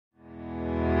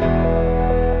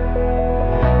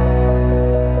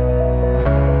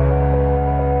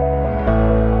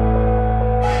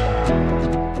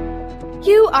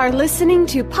You are listening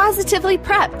to Positively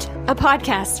Prepped, a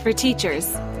podcast for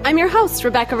teachers. I'm your host,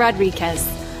 Rebecca Rodriguez.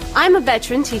 I'm a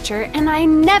veteran teacher, and I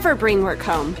never bring work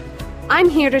home. I'm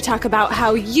here to talk about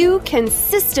how you can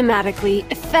systematically,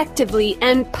 effectively,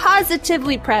 and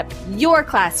positively prep your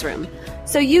classroom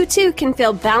so you too can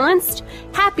feel balanced,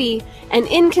 happy, and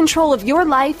in control of your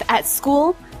life at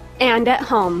school and at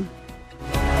home.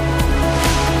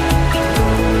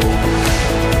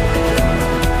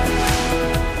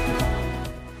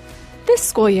 This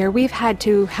school year, we've had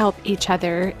to help each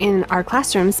other in our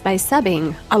classrooms by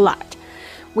subbing a lot.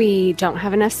 We don't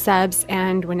have enough subs,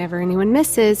 and whenever anyone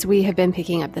misses, we have been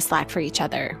picking up the slack for each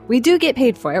other. We do get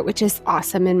paid for it, which is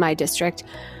awesome in my district.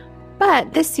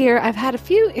 But this year, I've had a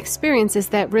few experiences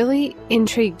that really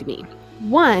intrigued me.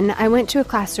 One, I went to a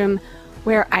classroom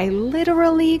where I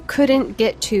literally couldn't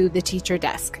get to the teacher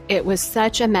desk. It was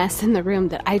such a mess in the room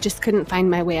that I just couldn't find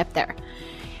my way up there.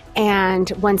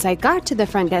 And once I got to the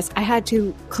front desk, I had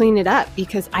to clean it up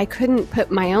because I couldn't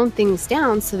put my own things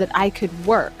down so that I could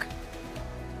work.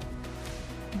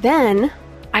 Then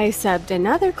I subbed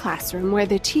another classroom where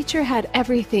the teacher had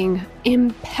everything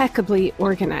impeccably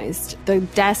organized. The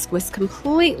desk was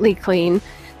completely clean.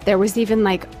 There was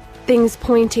even things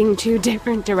pointing to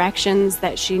different directions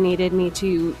that she needed me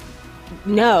to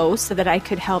know so that I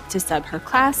could help to sub her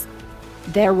class.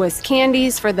 There was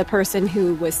candies for the person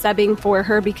who was subbing for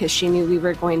her because she knew we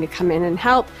were going to come in and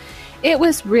help. It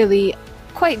was really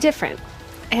quite different.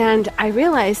 And I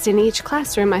realized in each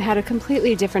classroom I had a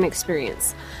completely different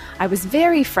experience. I was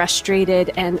very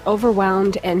frustrated and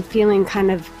overwhelmed and feeling kind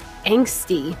of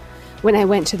angsty when I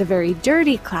went to the very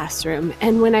dirty classroom.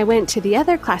 And when I went to the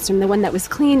other classroom, the one that was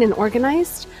clean and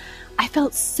organized, I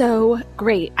felt so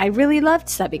great. I really loved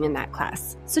subbing in that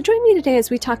class. So join me today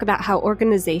as we talk about how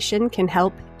organization can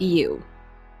help you.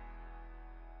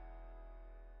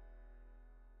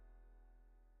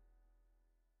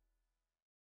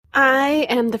 I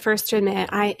am the first to admit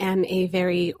I am a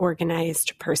very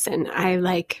organized person. I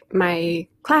like my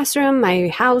classroom, my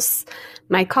house,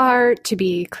 my car to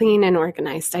be clean and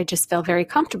organized. I just feel very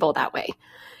comfortable that way.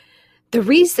 The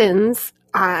reasons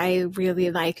I really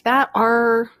like that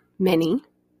are many.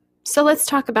 So let's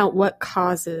talk about what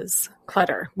causes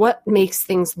clutter. What makes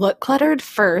things look cluttered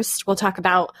first? We'll talk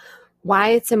about why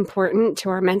it's important to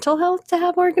our mental health to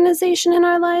have organization in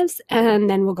our lives, and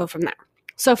then we'll go from there.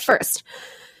 So first,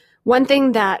 one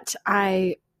thing that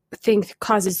I think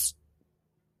causes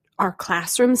our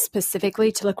classrooms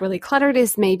specifically to look really cluttered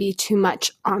is maybe too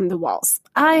much on the walls.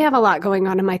 I have a lot going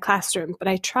on in my classroom, but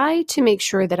I try to make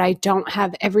sure that I don't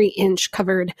have every inch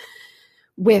covered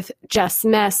with just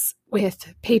mess,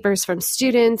 with papers from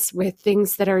students, with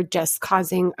things that are just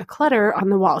causing a clutter on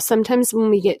the wall. Sometimes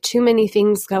when we get too many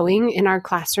things going in our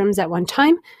classrooms at one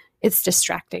time, it's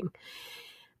distracting.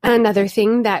 Another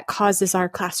thing that causes our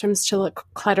classrooms to look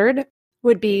cluttered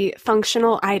would be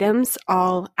functional items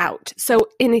all out. So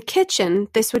in a kitchen,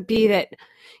 this would be that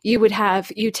you would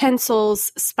have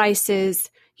utensils, spices,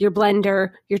 your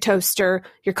blender, your toaster,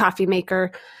 your coffee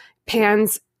maker,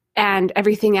 pans, and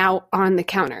everything out on the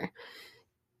counter.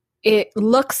 It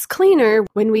looks cleaner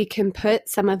when we can put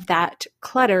some of that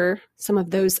clutter, some of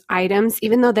those items,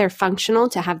 even though they're functional,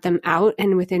 to have them out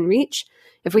and within reach.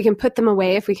 If we can put them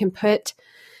away, if we can put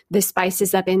the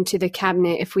spices up into the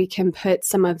cabinet, if we can put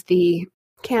some of the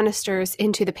canisters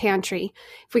into the pantry,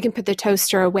 if we can put the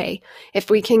toaster away, if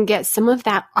we can get some of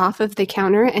that off of the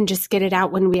counter and just get it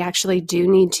out when we actually do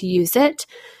need to use it,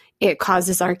 it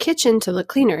causes our kitchen to look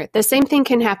cleaner. The same thing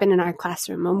can happen in our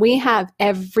classroom. When we have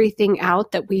everything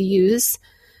out that we use,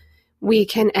 we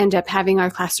can end up having our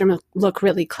classroom look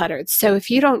really cluttered. So if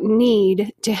you don't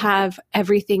need to have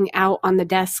everything out on the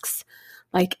desks,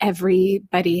 like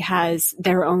everybody has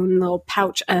their own little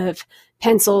pouch of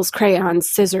pencils, crayons,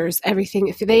 scissors, everything.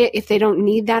 If they don't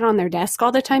need that on their desk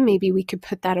all the time, maybe we could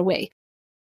put that away.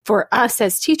 For us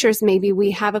as teachers, maybe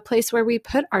we have a place where we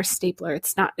put our stapler.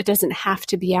 It doesn't have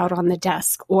to be out on the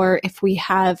desk. Or if we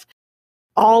have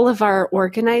all of our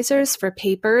organizers for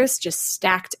papers just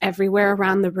stacked everywhere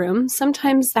around the room,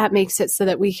 sometimes that makes it so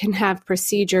that we can have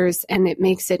procedures and it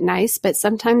makes it nice, but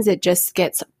sometimes it just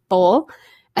gets full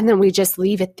and then we just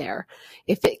leave it there.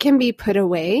 If it can be put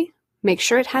away, make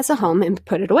sure it has a home and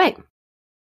put it away.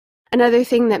 Another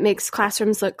thing that makes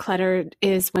classrooms look cluttered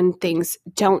is when things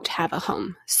don't have a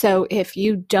home. So if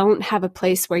you don't have a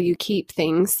place where you keep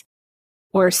things,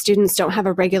 or students don't have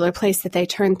a regular place that they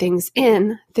turn things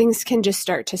in, things can just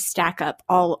start to stack up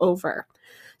all over.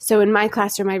 So in my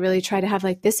classroom, I really try to have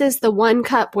like, this is the one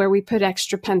cup where we put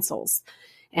extra pencils.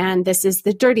 And this is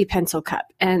the dirty pencil cup.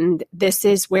 And this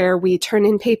is where we turn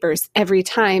in papers every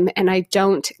time. And I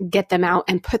don't get them out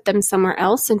and put them somewhere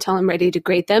else until I'm ready to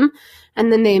grade them.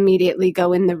 And then they immediately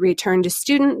go in the return to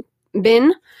student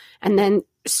bin and then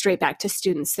straight back to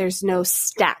students. There's no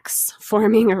stacks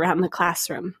forming around the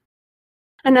classroom.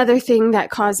 Another thing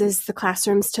that causes the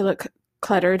classrooms to look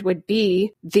cluttered would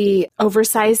be the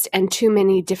oversized and too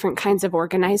many different kinds of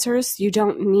organizers. You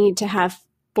don't need to have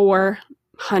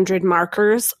 400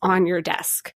 markers on your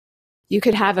desk. You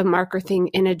could have a marker thing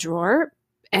in a drawer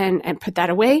and put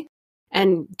that away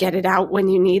and get it out when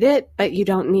you need it, but you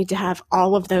don't need to have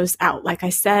all of those out. Like I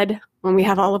said, when we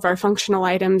have all of our functional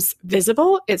items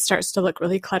visible, it starts to look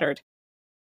really cluttered.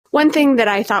 One thing that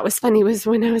I thought was funny was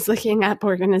when I was looking up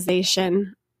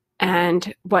organization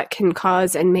and what can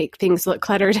cause and make things look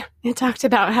cluttered, it talked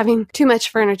about having too much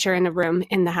furniture in a room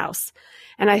in the house.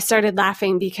 And I started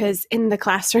laughing because in the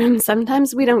classroom,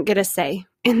 sometimes we don't get a say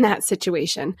in that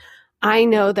situation. I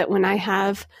know that when I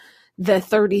have the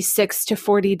 36 to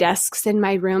 40 desks in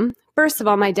my room, first of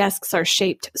all, my desks are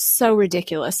shaped so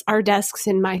ridiculous. Our desks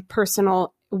in my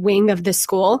personal wing of the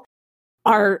school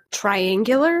are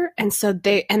triangular, and so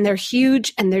they're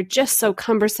huge, and they're just so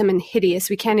cumbersome and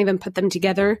hideous. We can't even put them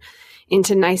together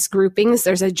into nice groupings.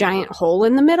 There's a giant hole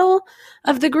in the middle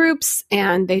of the groups,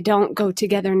 and they don't go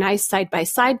together nice side by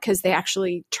side because they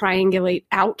actually triangulate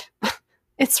out.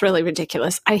 It's really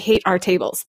ridiculous. I hate our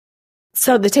tables.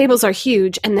 So the tables are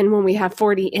huge, and then when we have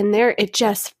 40 in there, it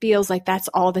just feels like that's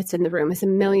all that's in the room is a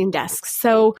million desks.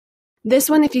 So this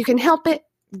one, if you can help it,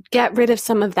 get rid of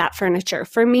some of that furniture.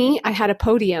 For me, I had a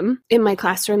podium in my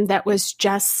classroom that was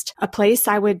just a place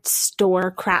I would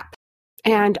store crap.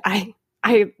 And I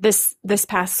this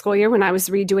past school year, when I was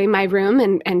redoing my room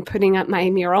and putting up my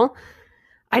mural,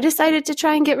 I decided to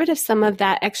try and get rid of some of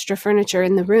that extra furniture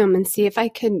in the room and see if I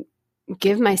could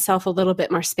give myself a little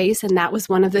bit more space. And that was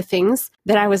one of the things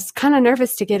that I was kind of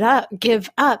nervous to give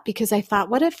up because I thought,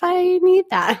 what if I need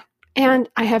that? And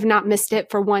I have not missed it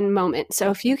for one moment.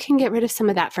 So if you can get rid of some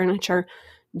of that furniture,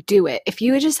 do it. If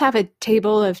you just have a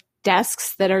table of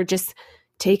desks that are just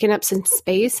taking up some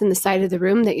space in the side of the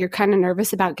room that you're kind of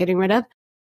nervous about getting rid of,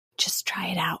 just try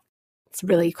it out. It's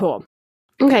really cool.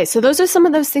 Okay, so those are some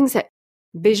of those things that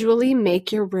visually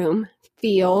make your room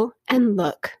feel and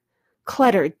look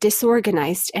cluttered,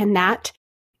 disorganized. And that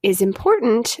is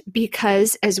important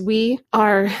because as we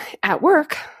are at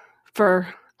work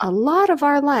for a lot of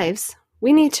our lives,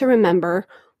 we need to remember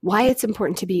why it's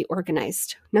important to be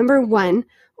organized. Number one,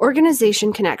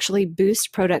 organization can actually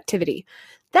boost productivity.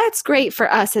 That's great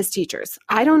for us as teachers.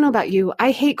 I don't know about you. I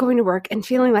hate going to work and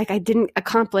feeling like I didn't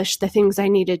accomplish the things I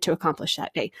needed to accomplish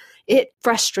that day. It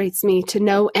frustrates me to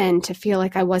no end to feel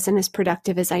like I wasn't as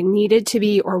productive as I needed to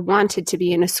be or wanted to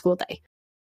be in a school day.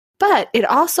 But it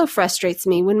also frustrates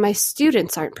me when my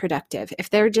students aren't productive.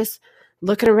 If they're just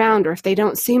looking around or if they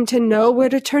don't seem to know where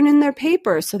to turn in their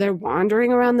paper, so they're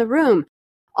wandering around the room.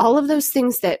 All of those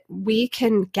things that we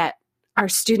can get our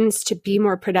students to be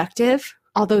more productive,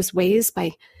 all those ways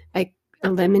by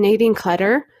eliminating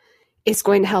clutter is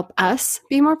going to help us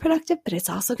be more productive, but it's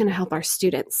also going to help our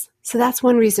students. So that's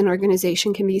one reason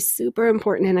organization can be super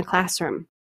important in a classroom.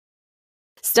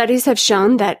 Studies have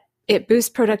shown that it boosts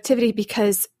productivity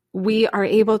because we are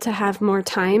able to have more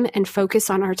time and focus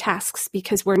on our tasks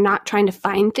because we're not trying to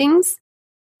find things.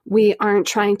 We aren't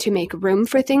trying to make room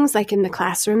for things like in the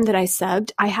classroom that I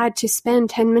subbed. I had to spend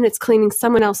 10 minutes cleaning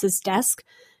someone else's desk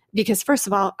because, first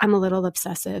of all, I'm a little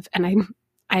obsessive and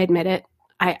I admit it.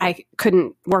 I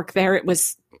couldn't work there. It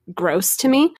was gross to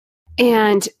me.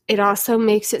 And it also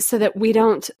makes it so that we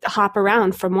don't hop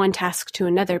around from one task to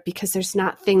another because there's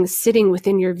not things sitting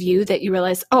within your view that you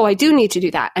realize, oh, I do need to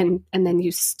do that. And then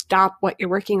you stop what you're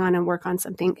working on and work on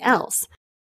something else.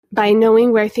 By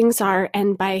knowing where things are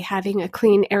and by having a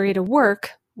clean area to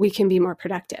work, we can be more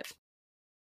productive.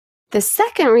 The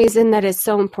second reason that is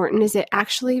so important is it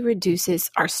actually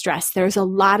reduces our stress. There's a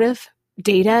lot of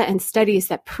data and studies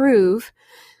that prove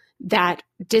that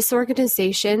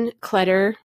disorganization,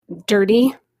 clutter,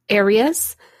 dirty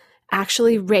areas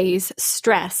actually raise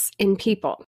stress in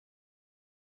people.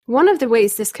 One of the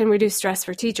ways this can reduce stress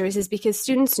for teachers is because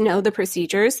students know the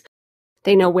procedures,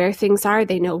 they know where things are,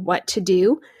 they know what to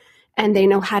do, and they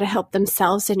know how to help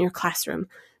themselves in your classroom.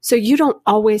 So you don't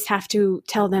always have to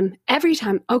tell them every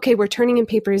time, okay, we're turning in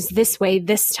papers this way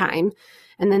this time,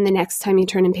 and then the next time you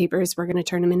turn in papers, we're going to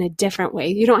turn them in a different way.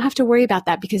 You don't have to worry about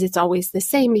that because it's always the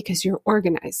same because you're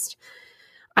organized.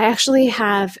 I actually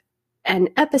have an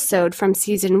episode from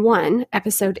season 1,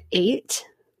 episode 8,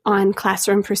 on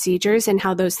classroom procedures and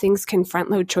how those things can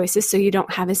front load choices so you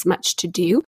don't have as much to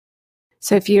do.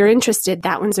 So if you're interested,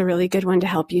 that one's a really good one to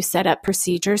help you set up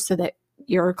procedures so that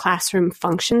your classroom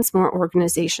functions more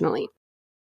organizationally.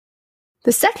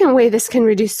 The second way this can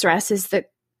reduce stress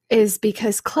is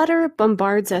because clutter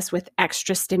bombards us with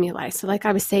extra stimuli. So like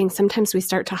I was saying, sometimes we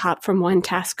start to hop from one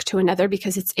task to another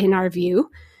because it's in our view.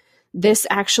 This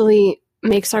actually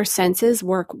makes our senses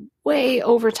work way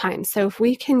over time. So if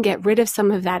we can get rid of some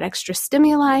of that extra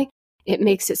stimuli, it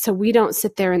makes it so we don't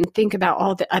sit there and think about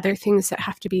all the other things that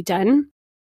have to be done.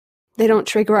 They don't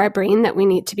trigger our brain that we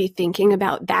need to be thinking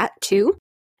about that too.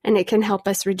 And it can help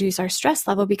us reduce our stress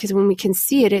level because when we can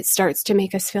see it, it starts to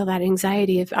make us feel that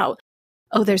anxiety about,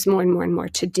 oh, there's more and more and more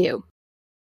to do.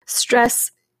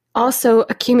 Stress also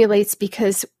accumulates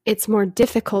because it's more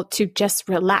difficult to just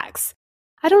relax.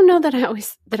 I don't know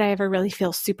that I ever really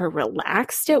feel super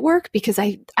relaxed at work because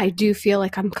I do feel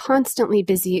like I'm constantly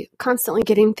busy, constantly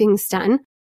getting things done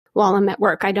while I'm at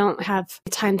work. I don't have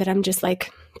time that I'm just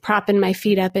like propping my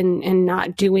feet up and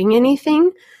not doing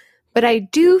anything. But I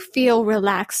do feel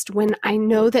relaxed when I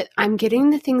know that I'm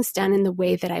getting the things done in the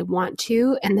way that I want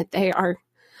to and that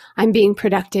I'm being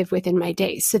productive within my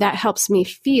day. So that helps me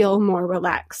feel more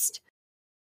relaxed.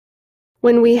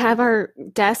 When we have our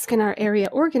desk and our area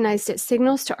organized, it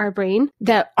signals to our brain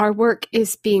that our work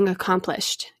is being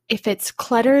accomplished. If it's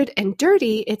cluttered and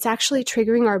dirty, it's actually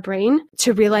triggering our brain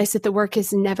to realize that the work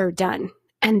is never done.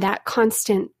 And that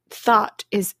constant thought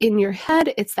is in your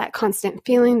head. It's that constant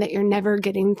feeling that you're never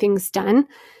getting things done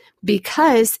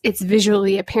because it's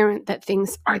visually apparent that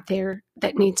things are there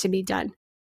that need to be done.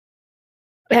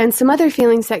 And some other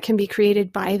feelings that can be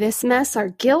created by this mess are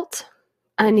guilt,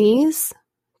 unease,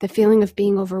 the feeling of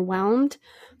being overwhelmed,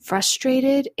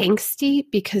 frustrated, angsty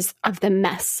because of the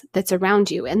mess that's around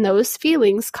you. And those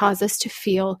feelings cause us to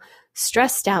feel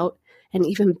stressed out and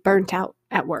even burnt out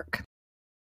at work.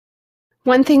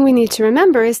 One thing we need to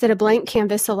remember is that a blank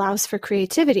canvas allows for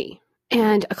creativity,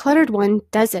 and a cluttered one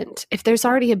doesn't. If there's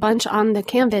already a bunch on the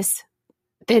canvas,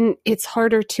 then it's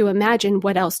harder to imagine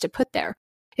what else to put there.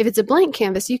 If it's a blank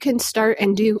canvas, you can start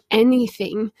and do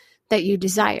anything that you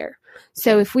desire.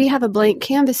 So if we have a blank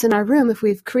canvas in our room, if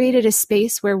we've created a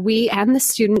space where we and the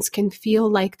students can feel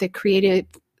like the creative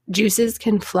juices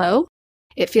can flow,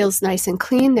 it feels nice and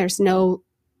clean, there's no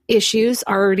issues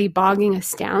already bogging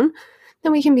us down,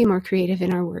 then we can be more creative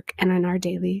in our work and in our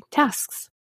daily tasks.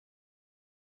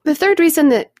 The third reason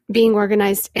that being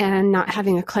organized and not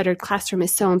having a cluttered classroom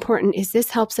is so important is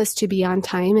this helps us to be on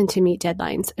time and to meet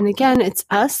deadlines. And again, it's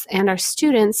us and our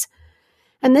students.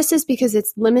 And this is because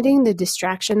it's limiting the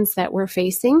distractions that we're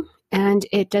facing, and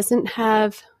it doesn't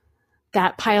have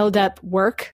that piled up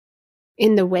work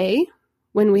in the way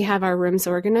when we have our rooms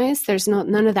organized. There's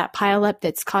none of that pile up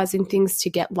that's causing things to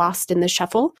get lost in the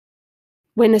shuffle.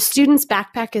 When a student's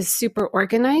backpack is super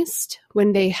organized,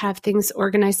 when they have things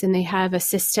organized and they have a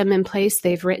system in place,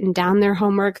 they've written down their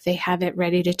homework, they have it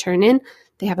ready to turn in,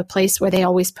 they have a place where they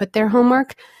always put their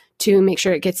homework to make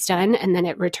sure it gets done and then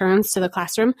it returns to the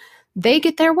classroom, they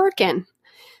get their work in.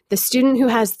 The student who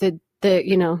has the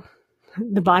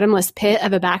bottomless pit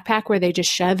of a backpack where they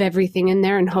just shove everything in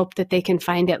there and hope that they can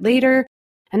find it later,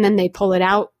 and then they pull it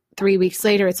out 3 weeks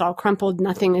later, it's all crumpled,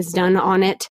 nothing is done on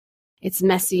it. It's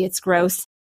messy, it's gross.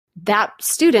 That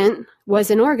student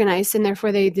wasn't organized and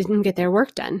therefore they didn't get their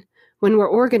work done. When we're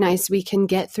organized, we can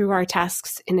get through our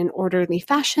tasks in an orderly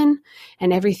fashion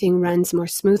and everything runs more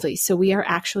smoothly. So we are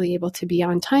actually able to be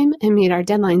on time and meet our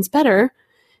deadlines better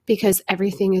because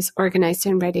everything is organized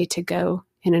and ready to go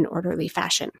in an orderly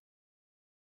fashion.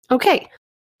 Okay,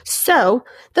 so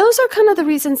those are kind of the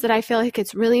reasons that I feel like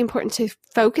it's really important to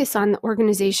focus on the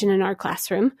organization in our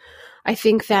classroom. I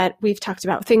think that we've talked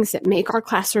about things that make our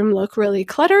classroom look really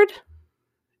cluttered.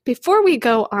 Before we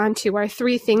go on to our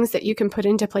 3 things that you can put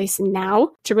into place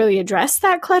now to really address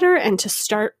that clutter and to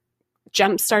start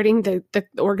jump-starting the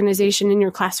organization in your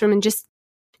classroom and just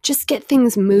get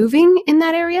things moving in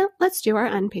that area, let's do our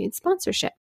unpaid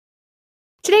sponsorship.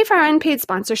 Today for our unpaid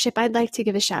sponsorship, I'd like to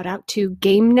give a shout out to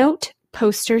GameNote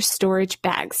poster storage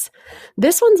bags.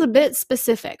 This one's a bit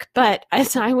specific, but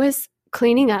as I was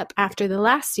cleaning up after the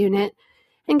last unit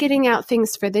and getting out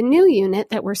things for the new unit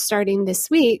that we're starting this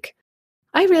week,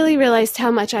 I really realized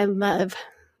how much I love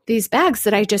these bags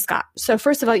that I just got. So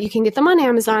first of all, you can get them on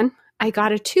Amazon. I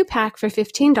got a 2-pack for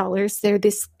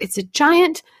 $15. It's a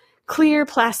giant clear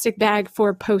plastic bag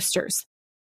for posters.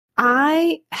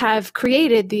 I have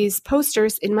created these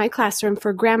posters in my classroom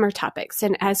for grammar topics,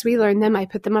 and as we learn them, I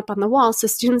put them up on the wall so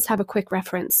students have a quick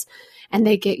reference, and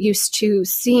they get used to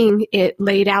seeing it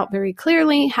laid out very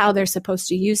clearly, how they're supposed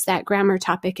to use that grammar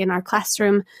topic in our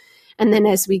classroom, And then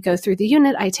as we go through the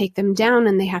unit, I take them down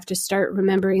and they have to start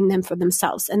remembering them for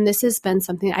themselves. And this has been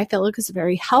something I feel like is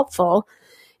very helpful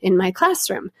in my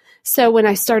classroom. So when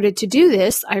I started to do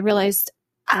this, I realized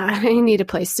I need a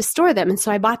place to store them. And so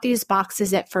I bought these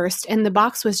boxes at first, and the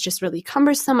box was just really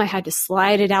cumbersome. I had to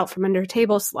slide it out from under a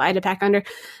table, slide it back under.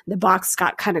 The box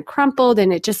got kind of crumpled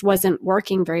and it just wasn't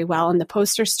working very well. And the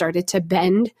posters started to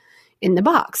bend in the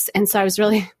box. And so I was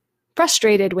really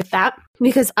frustrated with that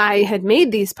because I had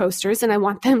made these posters and I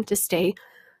want them to stay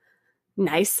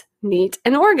nice, neat,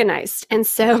 and organized. And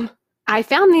so I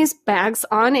found these bags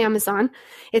on Amazon.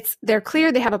 They're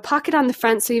clear. They have a pocket on the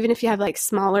front. So even if you have like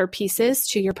smaller pieces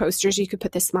to your posters, you could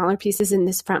put the smaller pieces in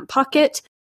this front pocket.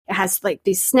 It has like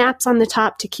these snaps on the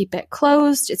top to keep it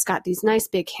closed. It's got these nice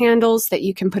big handles that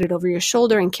you can put it over your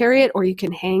shoulder and carry it, or you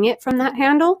can hang it from that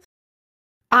handle.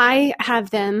 I have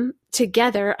them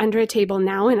together under a table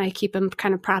now, and I keep them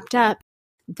kind of propped up.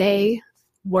 They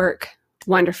work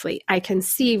wonderfully. I can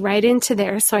see right into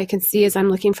there, so I can see as I'm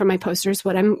looking for my posters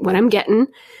what I'm getting.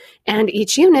 And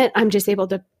each unit, I'm just able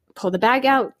to pull the bag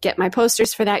out, get my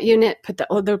posters for that unit, put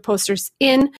the other posters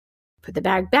in, put the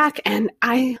bag back, and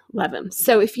I love them.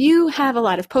 So if you have a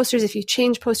lot of posters, if you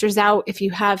change posters out, if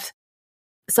you have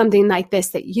something like this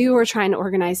that you are trying to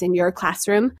organize in your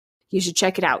classroom, you should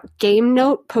check it out. Game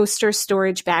Note poster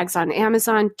storage bags on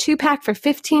Amazon, 2-pack for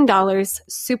 $15.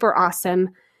 Super awesome.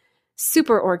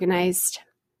 Super organized.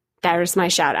 There's my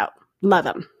shout out. Love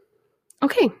them.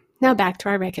 Okay, now back to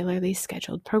our regularly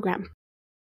scheduled program.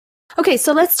 Okay,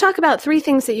 so let's talk about 3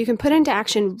 things that you can put into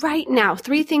action right now.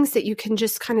 3 things that you can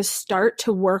just kind of start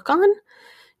to work on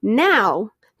now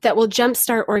that will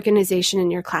jumpstart organization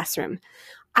in your classroom.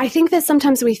 I think that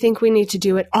sometimes we think we need to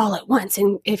do it all at once.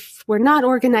 And if we're not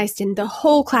organized in the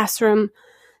whole classroom,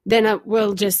 then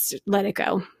we'll just let it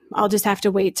go. I'll just have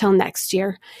to wait till next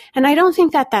year. And I don't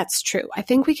think that that's true. I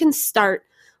think we can start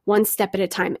one step at a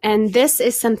time. And this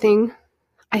is something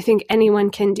I think anyone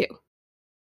can do.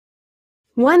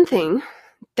 One thing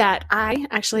that I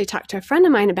actually talked to a friend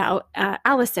of mine about,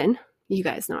 Allison, you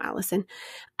guys know Allison,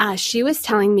 she was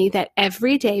telling me that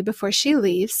every day before she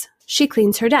leaves, she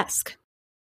cleans her desk.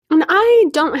 And I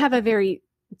don't have a very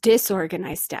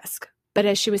disorganized desk. But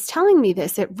as she was telling me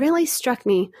this, it really struck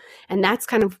me, and that's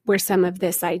kind of where some of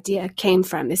this idea came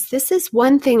from, is this is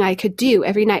one thing I could do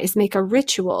every night, is make a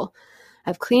ritual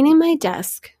of cleaning my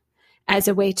desk as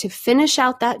a way to finish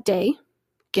out that day,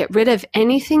 get rid of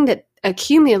anything that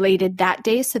accumulated that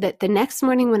day so that the next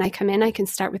morning when I come in, I can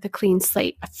start with a clean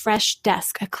slate, a fresh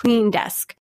desk, a clean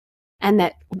desk. And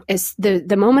that is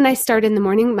the moment I start in the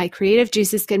morning, my creative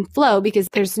juices can flow because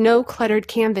there's no cluttered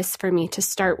canvas for me to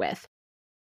start with.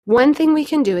 One thing we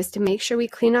can do is to make sure we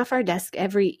clean off our desk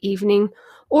every evening,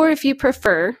 or if you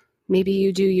prefer, maybe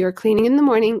you do your cleaning in the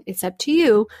morning, it's up to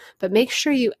you, but make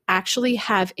sure you actually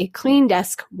have a clean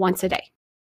desk once a day.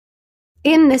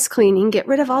 In this cleaning, get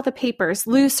rid of all the papers,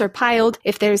 loose or piled.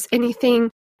 If there's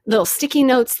anything, little sticky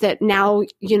notes that now,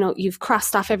 you've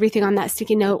crossed off everything on that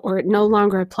sticky note or it no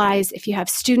longer applies. If you have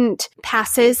student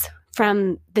passes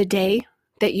from the day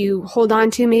that you hold on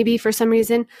to maybe for some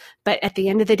reason, but at the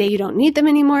end of the day, you don't need them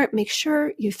anymore, make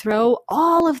sure you throw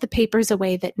all of the papers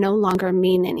away that no longer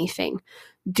mean anything.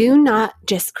 Do not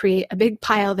just create a big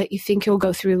pile that you think you'll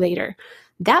go through later.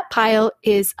 That pile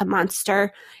is a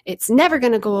monster. It's never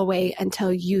going to go away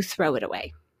until you throw it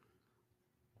away.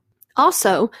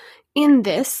 Also, in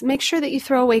this, make sure that you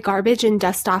throw away garbage and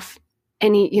dust off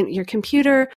your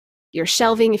computer, your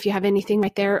shelving, if you have anything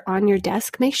right there on your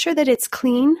desk, make sure that it's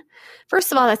clean.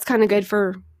 First of all, that's kind of good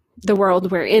for the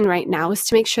world we're in right now, is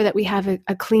to make sure that we have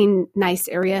a clean, nice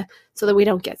area so that we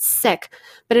don't get sick.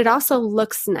 But it also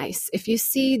looks nice. If you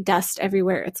see dust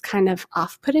everywhere, it's kind of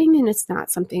off-putting and it's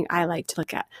not something I like to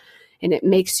look at. And it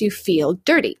makes you feel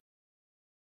dirty.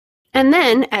 And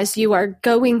then as you are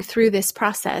going through this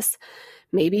process,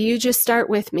 maybe you just start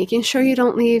with making sure you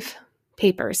don't leave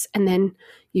papers, and then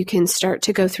you can start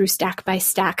to go through stack by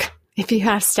stack if you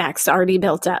have stacks already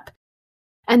built up.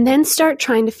 And then start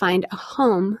trying to find a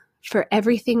home for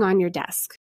everything on your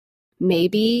desk.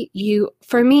 Maybe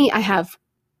for me, I have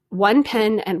one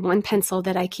pen and one pencil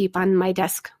that I keep on my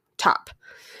desk top.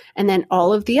 And then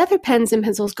all of the other pens and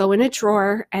pencils go in a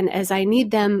drawer, and as I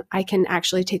need them, I can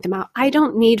actually take them out. I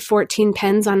don't need 14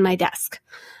 pens on my desk.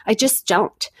 I just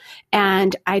don't.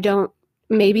 And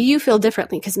maybe you feel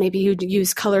differently because maybe you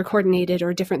use color coordinated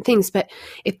or different things. But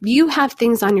if you have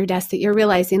things on your desk that you're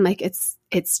realizing like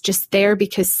it's just there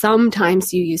because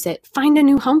sometimes you use it, find a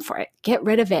new home for it. Get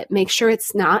rid of it. Make sure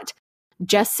it's not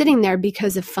just sitting there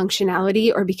because of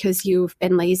functionality or because you've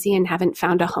been lazy and haven't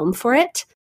found a home for it.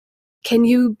 Can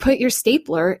you put your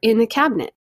stapler in a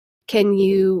cabinet? Can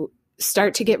you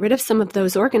start to get rid of some of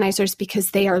those organizers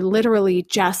because they are literally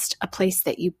just a place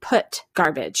that you put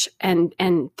garbage and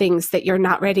things that you're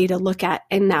not ready to look at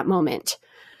in that moment.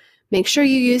 Make sure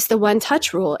you use the one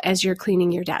touch rule as you're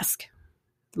cleaning your desk.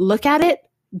 Look at it,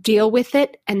 deal with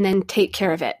it, and then take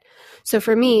care of it. So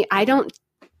for me, I don't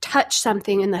touch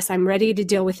something unless I'm ready to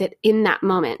deal with it in that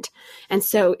moment. And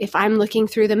so if I'm looking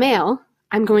through the mail,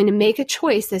 I'm going to make a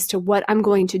choice as to what I'm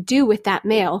going to do with that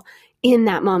mail in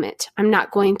that moment. I'm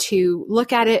not going to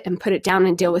look at it and put it down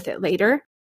and deal with it later.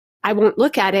 I won't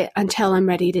look at it until I'm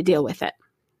ready to deal with it.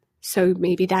 So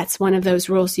maybe that's one of those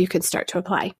rules you can start to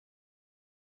apply.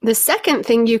 The second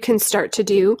thing you can start to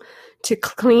do to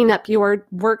clean up your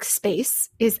workspace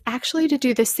is actually to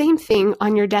do the same thing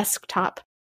on your desktop,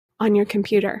 on your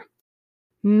computer.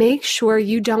 Make sure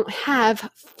you don't have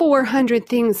 400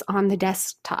 things on the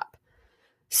desktop.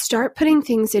 Start putting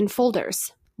things in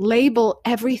folders. Label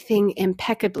everything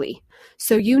impeccably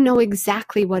so you know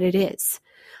exactly what it is.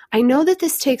 I know that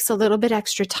this takes a little bit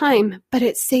extra time, but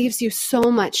it saves you so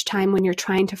much time when you're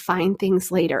trying to find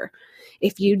things later.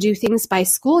 If you do things by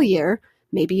school year,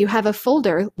 maybe you have a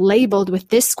folder labeled with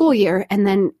this school year, and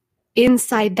then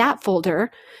inside that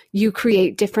folder, you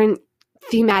create different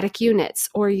thematic units,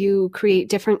 or you create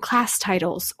different class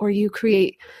titles, or you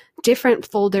create different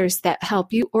folders that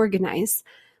help you organize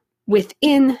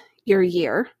within your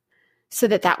year so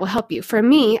that will help you. For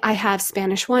me, I have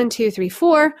Spanish 1, 2, 3,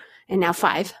 4, and now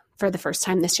 5 for the first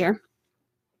time this year.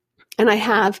 And I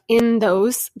have in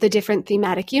those the different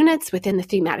thematic units. Within the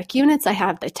thematic units, I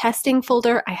have the testing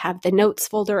folder, I have the notes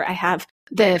folder, I have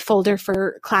the folder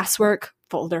for classwork,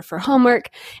 folder for homework,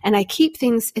 and I keep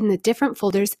things in the different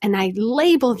folders and I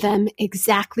label them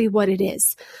exactly what it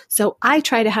is. So I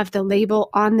try to have the label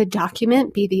on the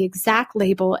document be the exact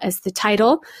label as the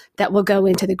title that will go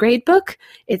into the grade book.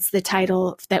 It's the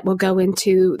title that will go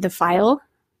into the file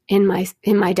in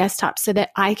my desktop so that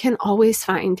I can always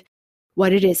find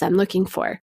what it is I'm looking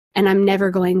for. And I'm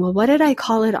never going, well, what did I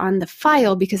call it on the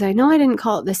file? Because I know I didn't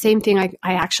call it the same thing. I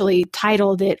actually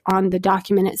titled it on the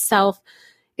document itself.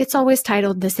 It's always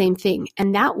titled the same thing.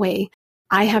 And that way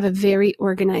I have a very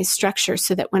organized structure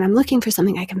so that when I'm looking for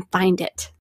something, I can find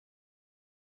it.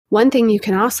 One thing you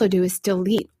can also do is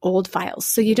delete old files.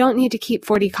 So you don't need to keep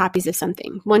 40 copies of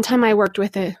something. One time I worked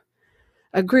with a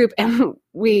group and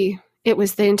it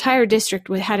was the entire district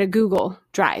had a Google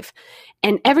Drive.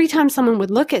 And every time someone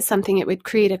would look at something, it would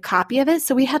create a copy of it.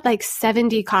 So we had like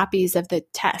 70 copies of the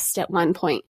test at one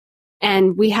point.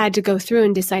 And we had to go through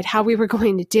and decide how we were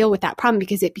going to deal with that problem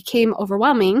because it became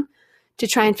overwhelming to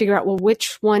try and figure out, well,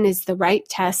 which one is the right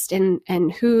test and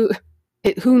who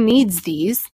needs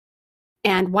these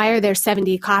and why are there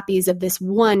 70 copies of this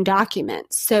one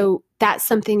document? So that's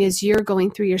something as you're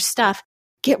going through your stuff,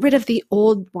 get rid of the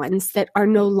old ones that are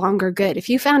no longer good. If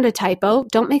you found a typo,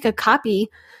 don't make a copy.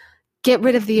 Get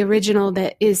rid of the original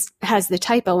that has the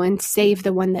typo and save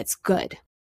the one that's good.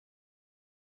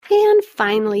 And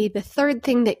finally, the third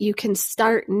thing that you can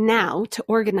start now to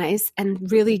organize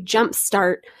and really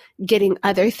jumpstart getting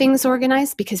other things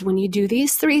organized, because when you do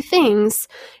these 3 things,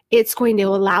 it's going to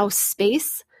allow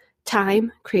space,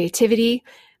 time, creativity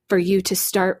for you to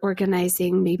start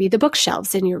organizing maybe the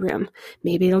bookshelves in your room.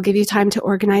 Maybe it'll give you time to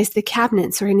organize the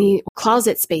cabinets or any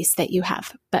closet space that you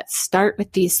have. But start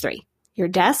with these 3. Your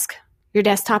desk, your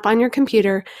desktop on your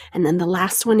computer, and then the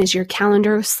last one is your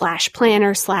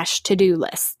calendar/planner/to-do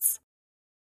lists.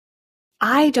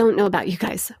 I don't know about you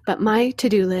guys, but my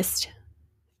to-do list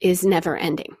is never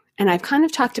ending. And I've kind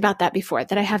of talked about that before,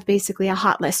 that I have basically a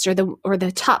hot list or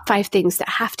the top 5 things that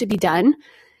have to be done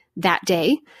that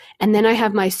day. And then I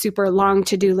have my super long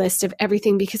to-do list of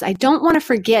everything because I don't want to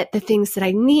forget the things that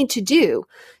I need to do.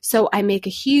 So I make a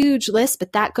huge list,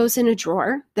 but that goes in a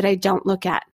drawer that I don't look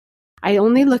at. I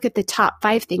only look at the top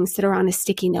 5 things that are on a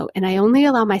sticky note, and I only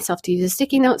allow myself to use a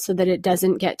sticky note so that it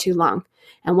doesn't get too long.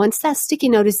 And once that sticky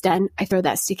note is done, I throw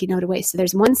that sticky note away. So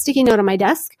there's one sticky note on my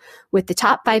desk with the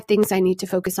top 5 things I need to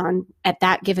focus on at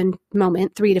that given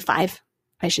moment, 3 to 5.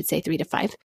 I should say 3 to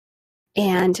 5.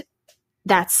 And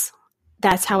that's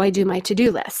how I do my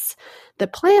to-do lists. The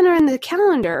planner and the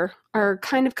calendar are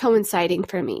kind of coinciding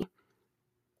for me.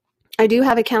 I do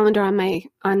have a calendar on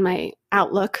my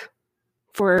Outlook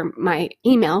for my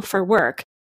email for work,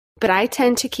 but I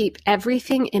tend to keep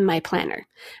everything in my planner.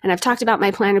 And I've talked about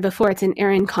my planner before. It's an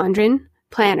Erin Condren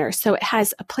planner, so it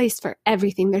has a place for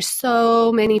everything. There's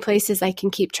so many places I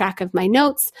can keep track of my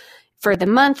notes for the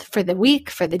month, for the week,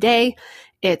 for the day.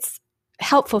 It's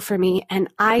helpful for me, and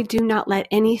I do not let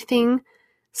anything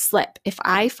slip. If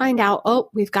I find out, oh,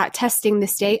 we've got testing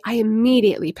this day, I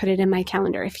immediately put it in my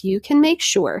calendar. If you can make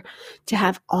sure to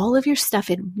have all of your stuff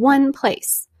in one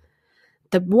place,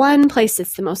 the one place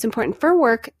that's the most important for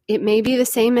work, it may be the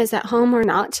same as at home or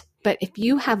not, but if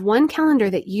you have one calendar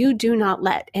that you do not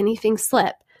let anything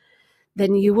slip,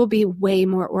 then you will be way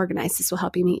more organized. This will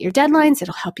help you meet your deadlines.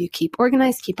 It'll help you keep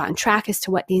organized, keep on track as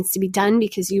to what needs to be done,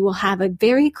 because you will have a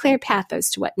very clear path as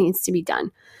to what needs to be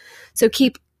done. So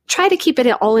try to keep it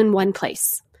all in one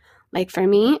place. Like for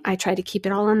me, I try to keep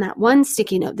it all on that one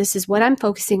sticky note. This is what I'm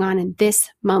focusing on in this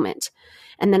moment.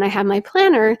 And then I have my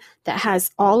planner that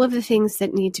has all of the things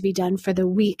that need to be done for the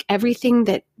week, everything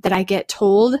that I get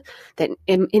told, that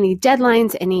any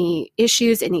deadlines, any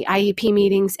issues, any IEP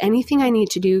meetings, anything I need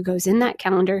to do goes in that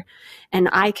calendar, and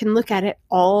I can look at it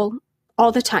all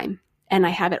the time, and I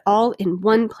have it all in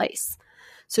one place.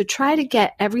 So try to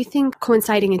get everything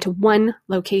coinciding into one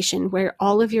location where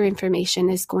all of your information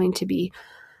is going to be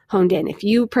honed in. If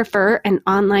you prefer an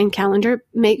online calendar,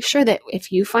 make sure that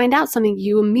if you find out something,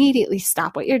 you immediately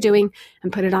stop what you're doing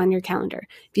and put it on your calendar.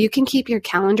 If you can keep your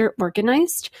calendar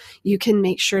organized, you can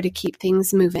make sure to keep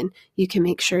things moving. You can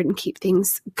make sure and keep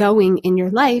things going in your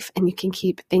life, and you can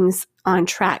keep things on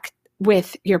track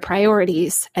with your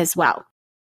priorities as well.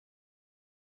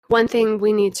 One thing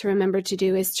we need to remember to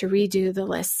do is to redo the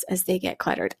lists as they get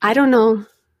cluttered. I don't know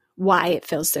why it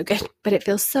feels so good, but it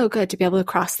feels so good to be able to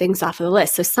cross things off of the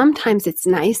list. So sometimes it's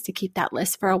nice to keep that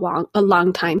list for a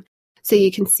long time, so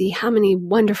you can see how many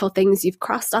wonderful things you've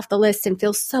crossed off the list and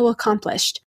feel so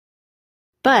accomplished.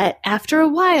 But after a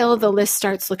while, the list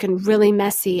starts looking really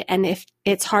messy, and if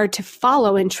it's hard to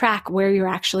follow and track where you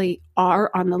actually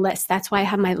are on the list. That's why I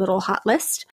have my little hot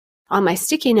list on my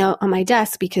sticky note on my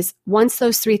desk, because once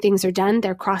those 3 things are done,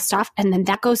 they're crossed off, and then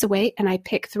that goes away, and I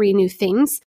pick 3 new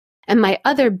things. And my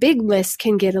other big list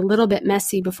can get a little bit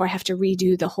messy before I have to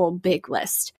redo the whole big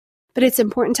list. But it's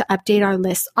important to update our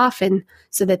lists often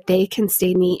so that they can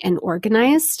stay neat and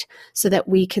organized, so that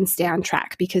we can stay on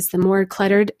track. Because the more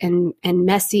cluttered and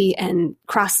messy and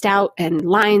crossed out and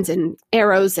lines and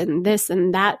arrows and this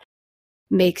and that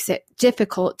makes it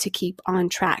difficult to keep on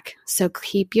track. So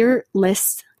keep your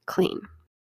lists clean.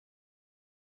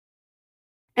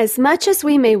 As much as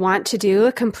we may want to do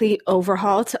a complete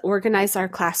overhaul to organize our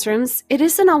classrooms, it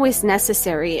isn't always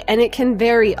necessary, and it can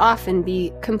very often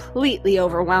be completely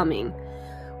overwhelming.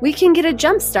 We can get a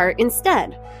jump start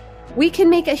instead. We can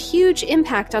make a huge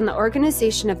impact on the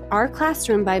organization of our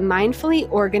classroom by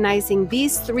mindfully organizing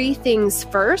these 3 things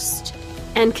first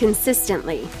and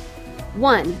consistently.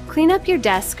 1, clean up your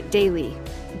desk daily.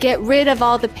 Get rid of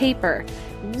all the paper.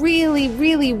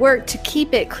 Really work to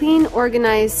keep it clean,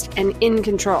 organized, and in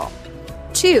control.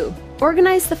 2,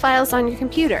 organize the files on your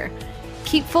computer.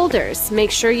 Keep folders. Make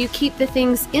sure you keep the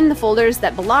things in the folders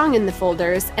that belong in the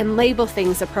folders, and label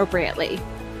things appropriately.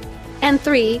 And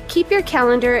 3, keep your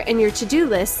calendar and your to-do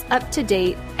lists up to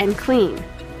date and clean.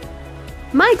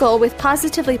 My goal with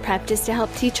Positively Prepped is to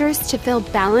help teachers to feel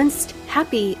balanced,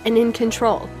 happy, and in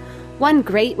control. One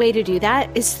great way to do that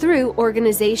is through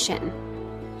organization.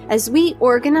 As we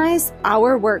organize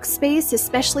our workspace,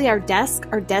 especially our desk,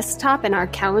 our desktop, and our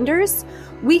calendars,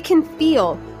 we can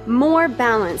feel more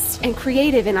balanced and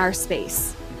creative in our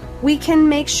space. We can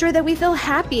make sure that we feel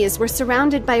happy as we're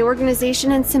surrounded by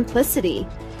organization and simplicity.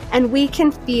 And we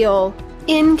can feel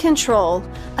in control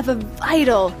of a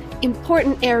vital,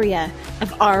 important area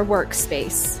of our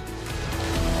workspace.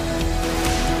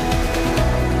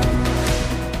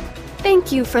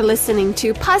 Thank you for listening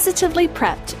to Positively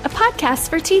Prepped, a podcast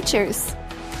for teachers.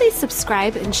 Please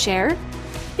subscribe and share.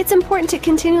 It's important to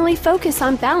continually focus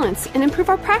on balance and improve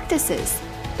our practices.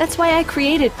 That's why I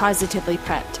created Positively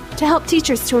Prepped, to help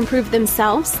teachers to improve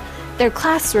themselves, their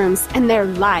classrooms, and their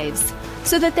lives,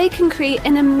 so that they can create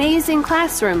an amazing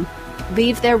classroom,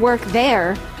 leave their work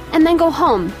there, and then go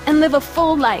home and live a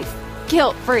full life,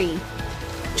 guilt-free.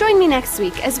 Join me next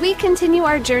week as we continue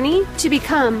our journey to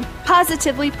become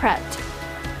Positively Prepped.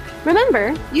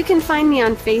 Remember, you can find me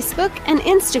on Facebook and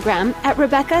Instagram at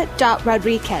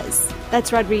Rebecca.Rodriguez.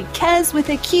 That's Rodriguez with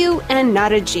a Q and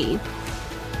not a G.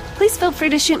 Please feel free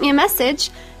to shoot me a message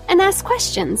and ask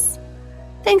questions.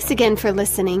 Thanks again for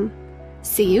listening.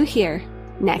 See you here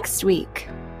next week.